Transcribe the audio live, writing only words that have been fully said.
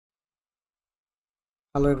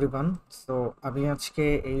Hello everyone. So আমি আজকে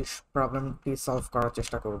এই প্রবলেমটি সলভ করার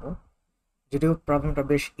চেষ্টা করব। যদিও প্রবলেমটা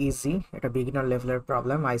বেশ ইজি, এটা বিগিনার লেভেলের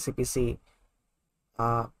প্রবলেম আইসিপিসি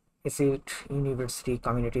এসিউট ইউনিভার্সিটি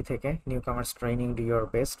কমিউনিটি থেকে new কামার্স training do your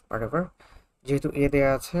best whatever. যেহেতু এ দেয়া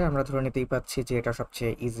আছে, আমরা ধরে নিতেই পাচ্ছি যে এটা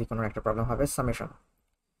সবচেয়ে ইজি কোনো একটা প্রবলেম হবে। সামেশন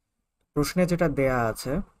প্রশ্নে যেটা দেয়া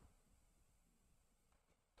আছে,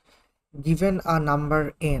 given a number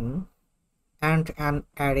n and an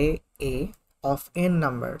array A of n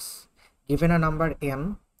numbers. Given a number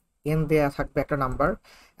n দেয়া থাকবে একটা নাম্বার,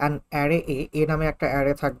 and array A নামে একটা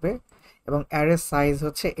অ্যারে থাকবে এবং অ্যারে সাইজ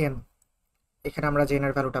হচ্ছে n। এখানে আমরা যে n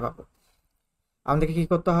এর ভ্যালুটা পাবো, আমাদেরকে কি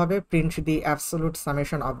করতে হবে? Print the absolute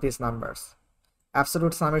summation of this numbers.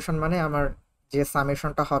 Absolute summation মানে আমার যে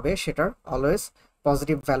সামেশনটা হবে সেটার অলওয়েজ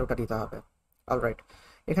পজিটিভ ভ্যালুটা দিতে হবে। অলরাইট,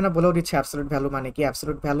 এখানে বলেও দিচ্ছে অ্যাবসোলুট ভ্যালু মানে কি।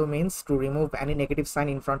 Absolute value means to remove Annie negative sign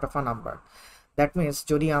in front of a number. That means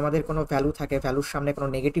যদি আমাদের কোনো ভ্যালু থাকে, ভ্যালুর সামনে কোনো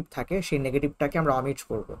নেগেটিভ থাকে, সেই নেগেটিভটাকে আমরা অমিট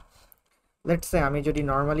করব। লেটস সে আমি যদি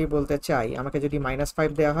নর্মালি বলতে চাই, আমাকে যদি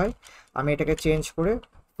 -5 দেওয়া হয়, আমি এটাকে চেঞ্জ করে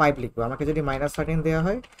 5 লিখবো। আমাকে যদি -13 দেওয়া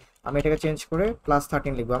হয়, আমি এটাকে চেঞ্জ করে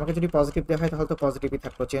 +13 লিখবো। আমাকে যদি পজিটিভ দেওয়া হয় তাহলে তো পজিটিভই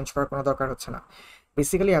থাকলো, চেঞ্জ করার কোনো দরকার হচ্ছে না।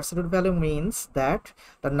 Basically absolute value means that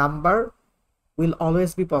the number will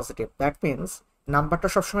always be positive. That means নাম্বারটা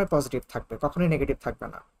সবসময় পজিটিভ থাকবে, কখনোই নেগেটিভ থাকবে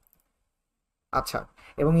না। আচ্ছা,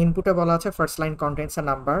 এবং ইনপুটে বলা আছে ফার্স্ট লাইন কন্টেন্টস এ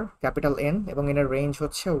নাম্বার ক্যাপিটাল N এবং এর রেঞ্জ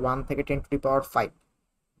হচ্ছে 1 থেকে 10⁵,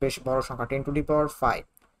 বেশ বড় সংখ্যা 10⁵।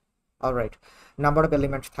 অলরাইট, নাম্বার অফ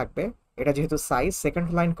এলিমেন্ট থাকবে। এটা যেহেতু size, second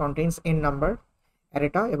line contents n number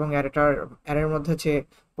অ্যারেটা, এবং অ্যারের মধ্যে যে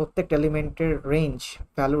প্রত্যেকটা এলিমেন্টের রেঞ্জ,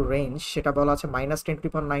 ভ্যালুর রেঞ্জ, সেটা বলা আছে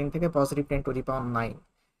 -10⁹ থেকে +10⁹।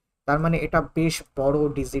 তার মানে এটা বেশ বড়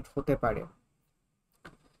ডিজিট হতে পারে।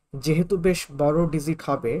 যেহেতু বেশ বড় ডিজিট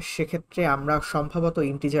হবে, সেক্ষেত্রে আমরা সম্ভবত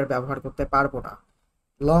ইন্টিজার ব্যবহার করতে পারবো না,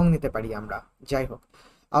 লং নিতে পারি আমরা। যাই হোক,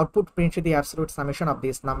 output print the absolute summation of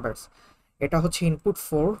this numbers. এটা হচ্ছে ইনপুট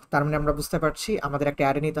 4, তার মানে আমরা বুঝতে পারছি আমাদের একটা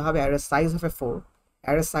অ্যারে নিতে হবে। অ্যারে সাইজ হবে 4,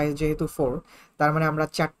 অ্যারে সাইজ যেহেতু 4, তার মানে আমরা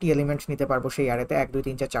 4টি এলিমেন্ট নিতে পারবো সেই অ্যারেতে, 1 2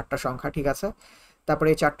 3 4 4টা সংখ্যা, ঠিক আছে। তারপরে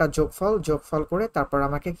এই 4টা যোগফল করে তারপর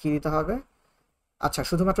আমাকে কি দিতে হবে? আচ্ছা,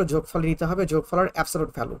 শুধুমাত্র যোগফল দিতে হবে, যোগফলের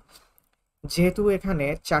অ্যাবসলিউট ভ্যালু। যেহেতু এখানে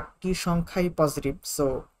 4টি সংখ্যাই পজিটিভ, সো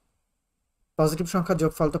পজিটিভ সংখ্যা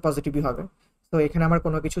যোগফল তো পজিটিভই হবে। তো এখানে আমার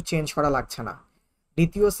কোনো কিছু চেঞ্জ করা লাগছে না।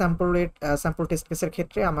 দ্বিতীয় স্যাম্পল টেস্ট কেসের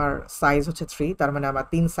ক্ষেত্রে আমার সাইজ হচ্ছে 3, তার মানে আমার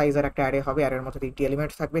 3 সাইজের একটা অ্যারে হবে। অ্যারের মধ্যে 3টি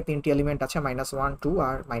এলিমেন্ট থাকবে, 3টি এলিমেন্ট আছে -1 2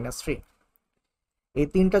 আর -3। এই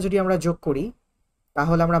 3টা যদি আমরা যোগ করি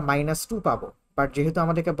তাহলে আমরা -2 পাবো। বাট যেহেতু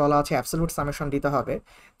আমাদেরকে বলা আছে অ্যাবসলিউট সামেশন দিতে হবে,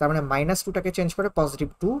 তার মানে -2টাকে চেঞ্জ করে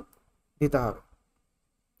 +2 দিতে হবে।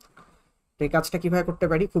 তো এই কাজটা কিভাবে করতে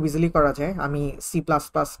পারি? খুব ইজিলি করা যায়। আমি C++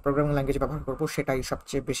 প্রোগ্রামিং ল্যাঙ্গুয়েজ ব্যবহার করব, সেটাই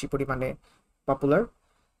সবচেয়ে বেশি পরিমাণে পপুলার।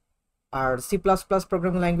 আর C++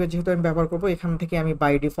 প্রোগ্রামিং ল্যাঙ্গুয়েজ যেহেতু আমি ব্যবহার করব, এখান থেকে আমি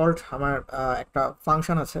বাই ডিফল্ট আমার একটা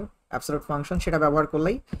ফাংশন আছে অ্যাবসলিউট ফাংশন, সেটা ব্যবহার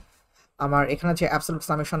করলেই আমার এখানে যে অ্যাবসলিউট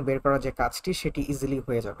সামেশন বের করার যে কাজটি সেটি ইজিলি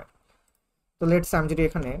হয়ে যাবে। তো লেটস আমি যদি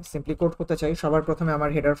এখানে সিম্পলি কোড করতে চাই, সবার প্রথমে আমার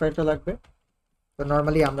হেডার ফাইলটা লাগবে। তো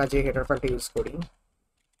নর্মালি আমরা যে হেডার ফাইলটা ইউজ করি,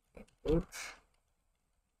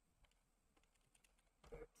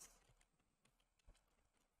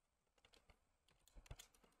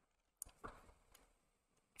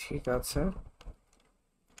 ঠিক আছে,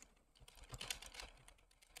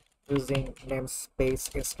 ইউজিং নেমস্পেস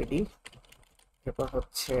std। এরপর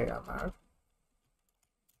হচ্ছে আমার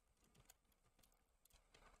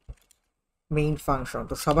মেইন ফাংশন।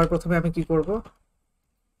 তো সবার প্রথমে আমি কি করব?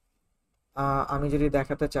 আমি যদি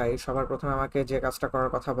দেখাতে চাই, সবার প্রথমে আমাকে যে কাজটা করার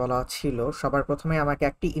কথা বলা ছিল, সবার প্রথমে আমাকে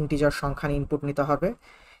একটি ইন্টিজার সংখ্যা ইনপুট নিতে হবে,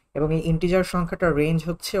 এবং এই ইন্টিজার সংখ্যাটার রেঞ্জ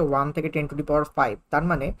হচ্ছে 1 থেকে 10⁵। তার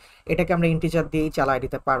মানে এটাকে আমরা ইন্টিজার দিয়েই চালায়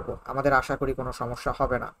দিতে পারবো, আমাদের আশা করি কোনো সমস্যা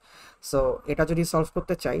হবে না। সো এটা যদি সলভ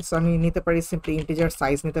করতে চাই, সো আমি নিতে পারি সিম্পলি ইন্টিজার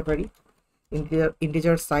সাইজ নিতে পারি।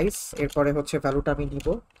 ইন্টিজার সাইজ, এরপরে হচ্ছে ভ্যালুটা আমি দিব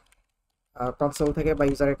কনসোল থেকে বা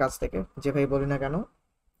ইউজারের কাছ থেকে, যেভাবে বলি না কেন।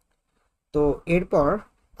 তো এরপর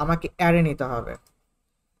আমাকে অ্যারে নিতে হবে।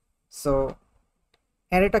 সো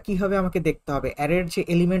অ্যারেটা কি হবে আমাকে দেখতে হবে। অ্যারের যে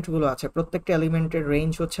এলিমেন্টগুলো আছে, প্রত্যেকটা এলিমেন্টের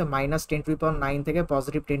রেঞ্জ হচ্ছে -10⁹ থেকে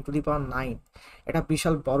 +10⁹। এটা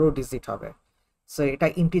বিশাল বড় ডিজিট হবে, সো এটা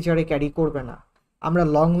ইন্টিজারে ক্যারি করবে না। আমরা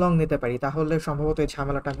লং নিতে পারি, তাহলে সম্ভবত এই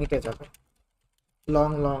ঝামেলাটা মিটে যাবে। লং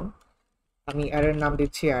আমি অ্যারের নাম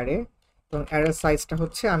দিচ্ছি অ্যারে, এবং অ্যারের সাইজটা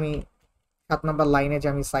হচ্ছে আমি 7 নম্বর লাইনে যে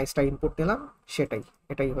আমি সাইজটা ইনপুট নিলাম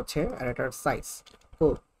এটাই হচ্ছে অ্যারেটার সাইজ।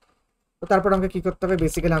 কোড। তো তারপর আমাকে কি করতে হবে?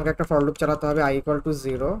 বেসিক্যালি আমাকে একটা ফর লুপ চালাতে হবে। i =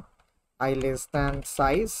 0, i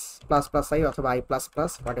size ++i অথবা i++,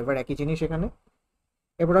 হোয়াটএভার, একই জিনিস এখানে।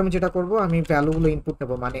 এরপর আমি যেটা করব, আমি ভ্যালুগুলো ইনপুট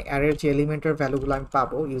নেব, মানে অ্যারের যে এলিমেন্টের ভ্যালুগুলো আমি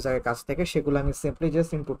পাবো ইউজারের কাছ থেকে সেগুলো আমি সিম্পলি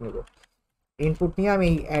জাস্ট ইনপুট নেব। ইনপুট নিয়ে আমি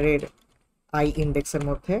এই অ্যারের আই ইন্ডেক্সের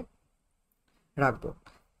মধ্যে রাখবো।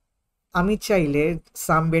 আমি চাইলে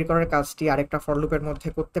সাম বের করার কাজটি আরেকটা ফর লুপের মধ্যে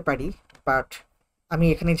করতে পারি, বাট আমি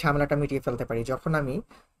এখানে ঝামেলাটা মিটিয়ে ফেলতে পারি। যখন আমি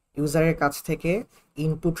ইউজারের কাছ থেকে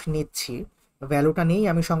ইনপুট নিচ্ছি, ভ্যালুটা নিয়েই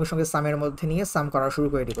আমি সঙ্গে সঙ্গে সামের মধ্যে নিয়ে সাম করা শুরু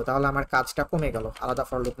করে দিব, তাহলে আমার কাজটা কমে গেল, আলাদা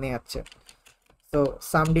ফর লুপ নিয়ে যাচ্ছে। তো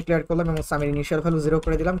সাম ডিক্লেয়ার করলাম এবং সামের ইনিশিয়াল ভ্যালু 0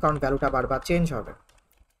 করে দিলাম, কারণ ভ্যালুটা বারবার চেঞ্জ হবে।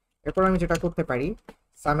 এরপর আমি যেটা করতে পারি,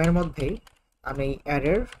 সামের মধ্যেই আমি এই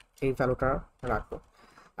অ্যারের এই ভ্যালুটা রাখবো।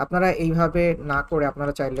 আপনারা এইভাবে না করে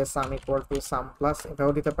আপনারা চাইলে সাম ইকুয়াল টু সাম প্লাস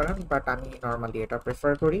এটাও দিতে পারেন, বাট আমি নর্মালি এটা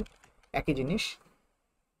প্রেফার করি, একই জিনিস।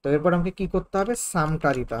 তো এরপর আমাকে কি করতে হবে, সামটা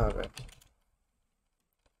দিতে হবে,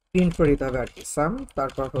 প্রিন্ট করে দিতে হবে আর কি সাম,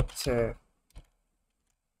 তারপর হচ্ছে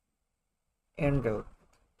এন্ডেল।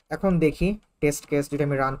 এখন দেখি টেস্ট কেস যদি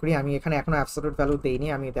আমি রান করি, আমি এখানে এখনো অ্যাবসলিউট ভ্যালু দেইনি,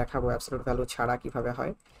 আমি দেখাবো অ্যাবসলিউট ভ্যালু ছাড়া কিভাবে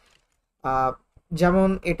হয়। যেমন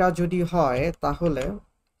এটা যদি হয় তাহলে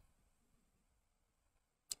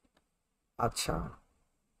আচ্ছা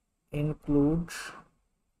ইনক্লুড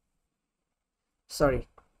সরি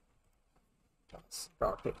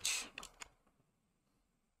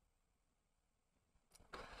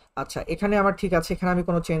আচ্ছা এখানে আমার ঠিক আছে, এখানে আমি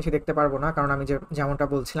কোনো চেঞ্জ দেখতে পারবো না, কারণ আমি যেমনটা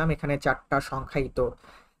বলছিলাম এখানে 4টা সংখ্যাই তো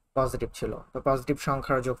পজিটিভ ছিল, তো পজিটিভ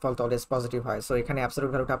সংখ্যার যোগফল তো অলওয়েজ পজিটিভ হয়। সো এখানে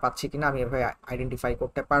অ্যাবসলিউট ভ্যালুটা পাচ্ছি কিনা আমি এভাবে আইডেন্টিফাই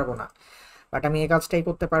করতে পারবো না, বাট আমি এই কাজটাই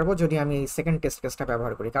করতে পারবো যদি আমি এই সেকেন্ড টেস্ট কেসটা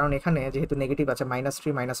ব্যবহার করি, কারণ এখানে যেহেতু নেগেটিভ আছে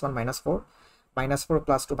 -3 -1 -4, -4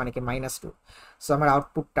 +2 মানে কি -2। সো আমার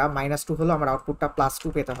আউটপুটটা -2 হলো, আমার আউটপুটটা +2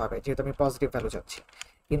 পেতে হবে যেহেতু আমি পজিটিভ ভ্যালু চাচ্ছি,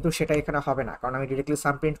 কিন্তু সেটা এখানে হবে না কারণ আমি ডিরেক্টলি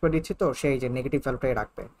সাম প্রিন্ট করে দিচ্ছি, তো সেই যে নেগেটিভ ভ্যালুটাই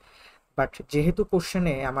রাখবে। বাট যেহেতু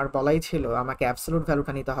কোশ্চেনে আমার বলাই ছিল আমাকে অ্যাবসলিউট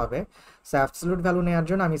ভ্যালুটা নিতে হবে, সো অ্যাবসলিউট ভ্যালু নেওয়ার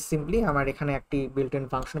জন্য আমি সিম্পলি আমার এখানে একটি বিল্ট ইন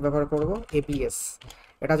ফাংশন ব্যবহার করব, এবিএস।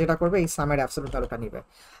 এটা যেটা করবে এই সামের অ্যাবসলিউট ভ্যালুটা নিবে।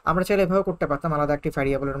 আমরা চাইলে এভাবেও করতে পারতাম, আলাদা একটি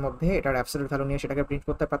ভ্যারিয়েবলের মধ্যে এটার অ্যাবসলিউট ভ্যালু নিয়ে সেটাকে প্রিন্ট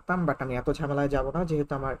করতে পারতাম, বাট আমি এত ঝামেলায় যাব না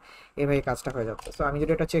যেহেতু আমার এভাবে কাজটা হয়ে যাচ্ছে। সো আমি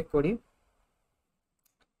যদি এটা চেক করি,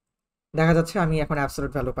 দেখা যাচ্ছে আমি এখন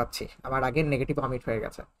অ্যাবসলিউট ভ্যালু পাচ্ছি, আমার আগের নেগেটিভ কমিট হয়ে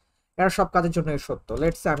গেছে। এটা সব কাজের জন্যই সত্য।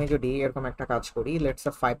 লেটসে আমি যদি এরকম একটা কাজ করি,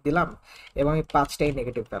 লেটসে 5 দিলাম এবং আমি 5টাই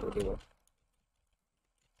নেগেটিভ ভ্যালু দিব,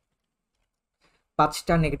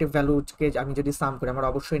 5টা নেগেটিভ ভ্যালুকে আমি যদি সাম করি আমার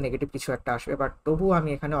অবশ্যই নেগেটিভ কিছু একটা আসবে, বাট তবুও আমি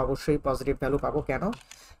এখানে অবশ্যই পজিটিভ ভ্যালু পাবো। কেন?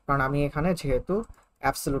 কারণ আমি এখানে যেহেতু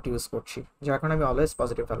অ্যাবসলিউট ইউজ করছি, যার কারণে আমি অলওয়েজ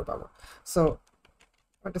পজিটিভ ভ্যালু পাবো। সো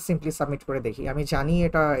এটা সিম্পলি সাবমিট করে দেখি, আমি জানি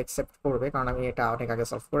এটা অ্যাকসেপ্ট করবে কারণ আমি এটা অনেক আগে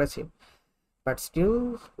সলভ করেছি, but still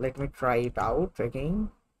let me try it out again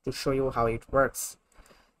to show you how it works.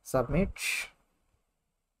 Submit.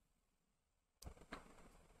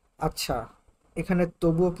 আচ্ছা এখানে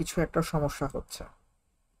তবুও কিছু একটা সমস্যা হচ্ছে।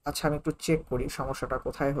 আচ্ছা আমি একটু চেক করি সমস্যাটা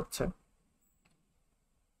কোথায় হচ্ছে,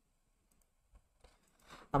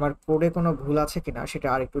 আমার কোডে কোনো ভুল আছে কিনা সেটা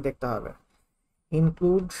আর একটু দেখতে হবে।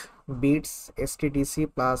 Include bits stdc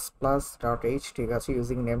plus plus dot H, ঠিক আছে,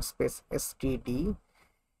 using name space std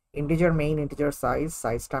integer main integer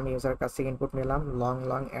সাইজটা আমি ইউজার কাছ থেকে ইনপুট নিলাম, long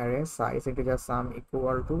long array size integer some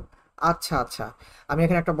equal to. আচ্ছা আচ্ছা, আমি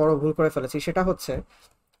এখানে একটা বড় ভুল করে ফেলেছি, সেটা হচ্ছে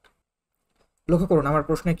লক্ষ্য করুন আমার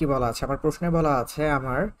প্রশ্নে কি বলা আছে, আমার প্রশ্নে বলা আছে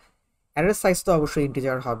আমার অ্যারের সাইজ তো অবশ্যই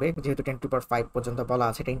ইন্টিজার হবে, যেহেতু 10⁵ পর্যন্ত বলা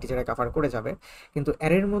আছে এটা ইন্টিজারে কভার করে যাবে, কিন্তু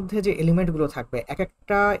অ্যারের মধ্যে যে এলিমেন্টগুলো থাকবে এক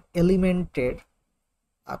একটা এলিমেন্টের,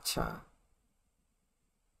 আচ্ছা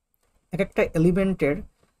এক একটা এলিমেন্টের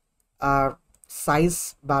সাইজ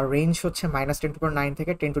বা রেঞ্জ হচ্ছে -10⁹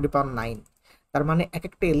 থেকে 10⁹, তার মানে এক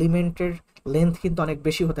একটা এলিমেন্টের লেন্থ কিন্তু অনেক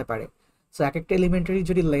বেশি হতে পারে। সো এক একটা এলিমেন্টেরই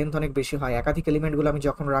যদি লেন্থ অনেক বেশি হয়, একাধিক এলিমেন্টগুলো আমি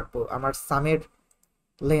যখন রাখবো আমার সামের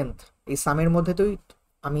লেন্থ, এই সামের মধ্যে তো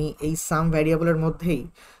আমি এই সাম ভ্যারিয়েবলের মধ্যেই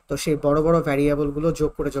তো সেই বড় বড় ভ্যারিয়েবলগুলো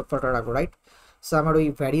যোগ করে যোগফলটা রাখবো, রাইট? সো আমার ওই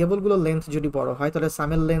ভ্যারিয়েবলগুলোর লেন্থ যদি বড় হয় তাহলে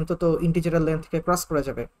সামের লেন্থ তো ইন্টিজারের লেন্থকে ক্রস করে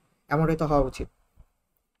যাবে, এমনটাই তো হওয়া উচিত।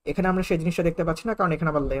 এখানে আমরা সেই জিনিসটা দেখতে পাচ্ছি না কারণ এখানে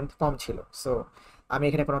আমার লেন্থ কম ছিল। সো আমি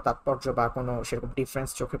এখানে কোনো তাৎপর্য বা কোনো সেরকম ডিফারেন্স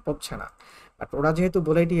চোখে পড়ছে না, বাট ওরা যেহেতু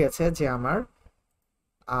বলে দিয়েছে যে আমার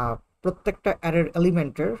প্রত্যেকটা অ্যারের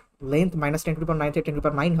এলিমেন্টের লেন্থ -10⁹ থেকে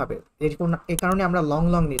 10⁹ হবে, এই কারণে আমরা লং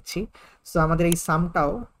লং নিচ্ছি। সো আমাদের এই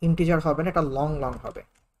সামটাও ইন্টিজার হবে না, এটা লং লং হবে,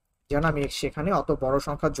 যেন আমি সেখানে অত বড়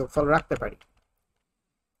সংখ্যার যোগফল রাখতে পারি।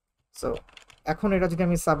 সো এখন এটা যদি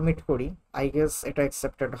আমি সাবমিট করি, আই গেস এটা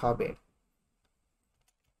অ্যাকসেপ্টেড হবে।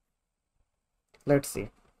 Let's see.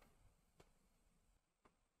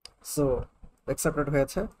 সো অ্যাকসেপ্টেড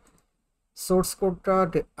হয়েছে। সোর্স কোডটা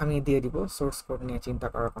আমি দিয়ে দিব, সোর্স কোড নিয়ে চিন্তা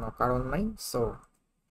করার কোনো কারণ নাই। সো